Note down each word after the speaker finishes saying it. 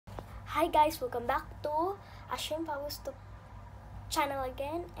Hi guys, welcome back to Ashim Pausto channel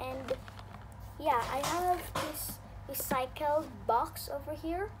again, and yeah, I have this recycled box over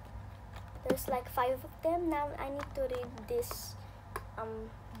here. There's like 5 of them. Now I need to read this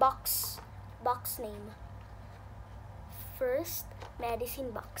box name. First,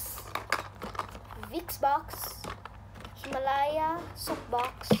 medicine box, Vicks box, Himalaya soap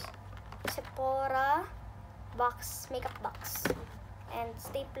box, Sephora box, makeup box, and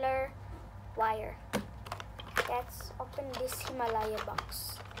stapler wire. Let's open this Himalaya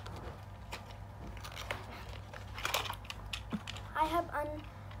box. I have an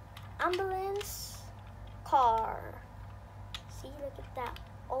ambulance car. See, look at that.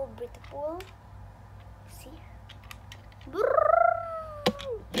 All beautiful. See? Go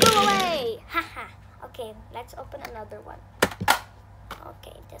away! Haha. Okay, let's open another one.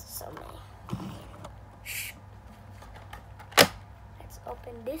 Okay, there's so many. Shh. Let's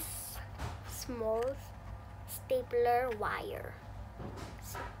open this small stapler wire.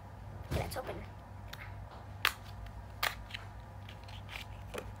 Okay, let's open.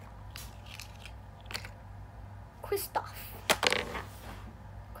 Christoph.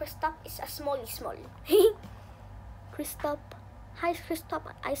 Christoph is a small. Christoph. Hi, Christoph.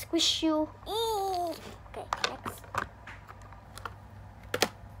 I squish you. Okay, next.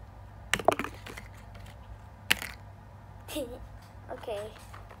 Okay,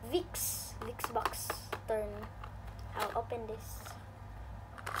 Vicks box. Turn. I'll open this.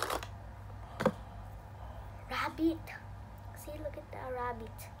 Rabbit. See, look at the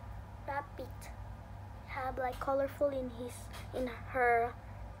rabbit. Have like colorful in her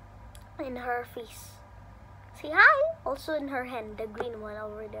face. Say hi. Also in her hand, the green one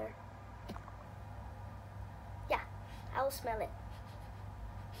over there. Yeah, I'll smell it.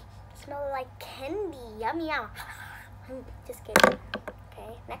 Smell like candy. Yummy. Just kidding.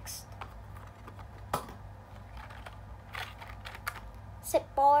 Okay, next.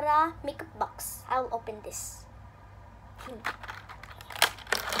 Sephora makeup box. I'll open this.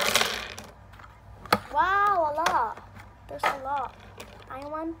 Wow, a lot. There's a lot. I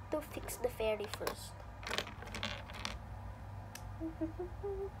want to fix the fairy first.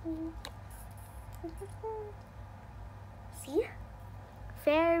 See?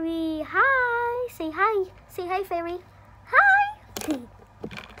 Fairy, hi. Say hi. Say hi, fairy. Hi.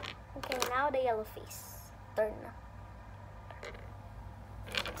 Okay, now the yellow face. Turn.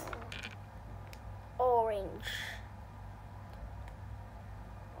 Orange.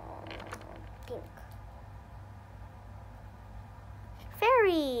 Pink.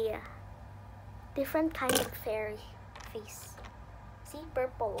 Fairy. Different kind of fairy face. See,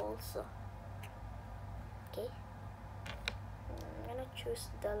 purple also. Okay. I'm gonna choose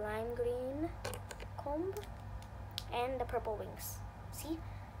the lime green comb and the purple wings. See,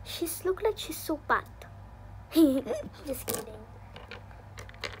 look like she's so fat. Just kidding.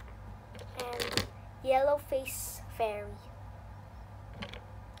 And yellow face fairy.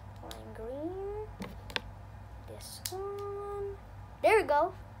 Lime green. This one. There we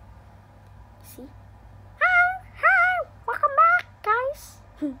go. See? Hi, welcome back, guys.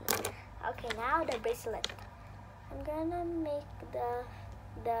 Okay, now the bracelet. I'm gonna make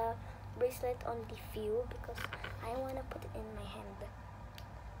the bracelet on the view because I wanna put it in my hand.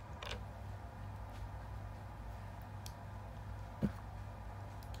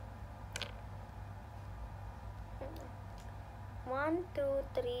 One, two,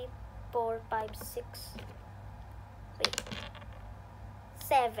 three, 4, 5, 6. Wait.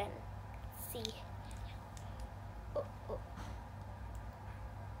 7. See. Oh.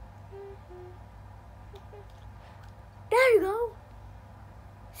 There you go.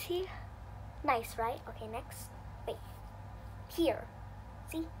 See? Nice, right? Okay, next. Wait. Here.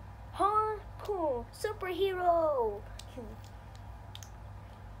 See? Harpoon. Superhero.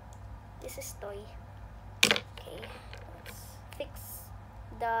 This is toy. Okay. Let's fix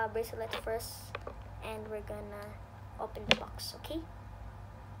the bracelet first. And we're gonna open the box, okay?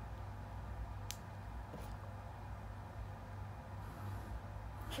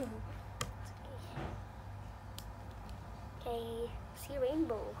 Okay, see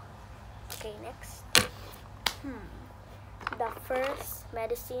rainbow. Okay, next. The first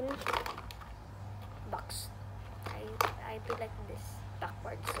medicine box. I do like this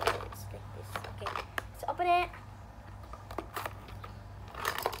backwards, so it's like this. Okay, let's open it.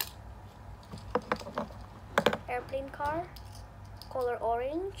 Airplane car, color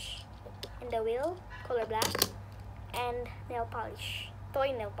orange, and the wheel, color black, and nail polish.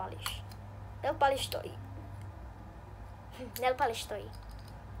 Toy nail polish. Nail polish toy. Nail polish toy.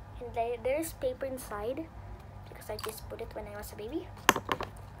 And there's paper inside because I just put it when I was a baby.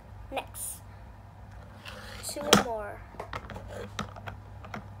 Next.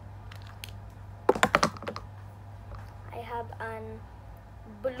 have an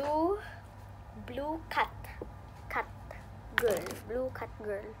blue cat girl. Blue cat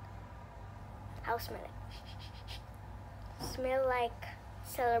girl. How smell it? Smell like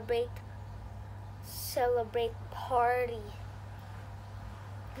celebrate party.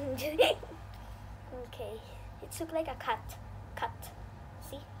 Okay, it looks like a cat.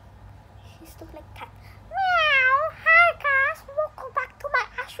 See? She looks like cat. Meow. Hi guys, welcome back to my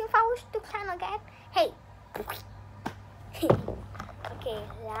Ashwin Fowles YouTube channel again. Hey. Okay,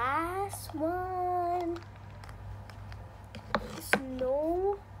 last one.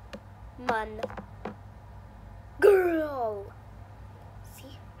 Snowman girl.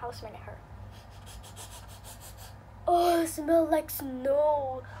 See how smell her? Oh, smell like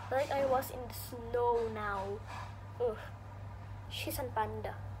snow. Like I was in the snow now. Ugh. She's a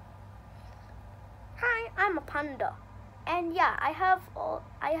panda. Hi, I'm a panda. And yeah, I have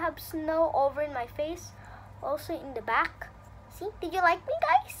snow over in my face, also in the back. See? Did you like me,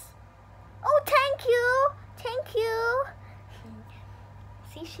 guys? Oh, thank you.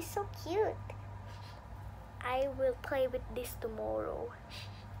 See, she's so cute. I will play with this tomorrow.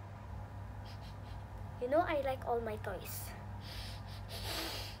 You know, I like all my toys.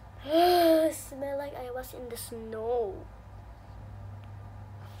 Smell like I was in the snow.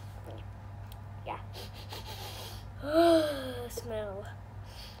 Yeah.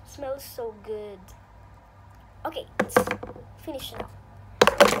 Smells so good. Okay, let's finish now.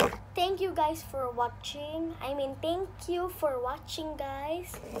 Thank you guys for watching. Thank you for watching,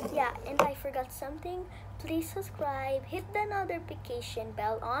 guys. Yeah, and I forgot something. Please subscribe, hit the notification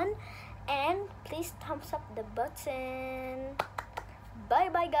bell on, and please thumbs up the button. Bye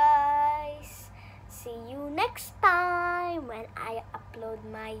bye, guys. See you next time when I upload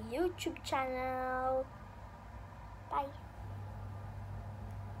my YouTube channel. Bye.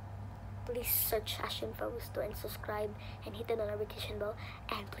 Please search Ashwin Fowles and subscribe and hit the notification bell,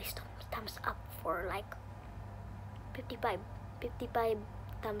 and please thumbs up for like 55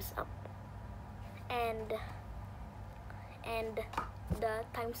 thumbs up, and the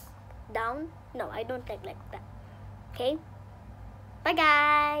times down, no, I don't like that. Okay, bye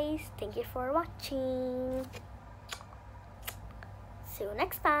guys, thank you for watching. See you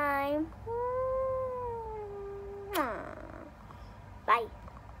next time.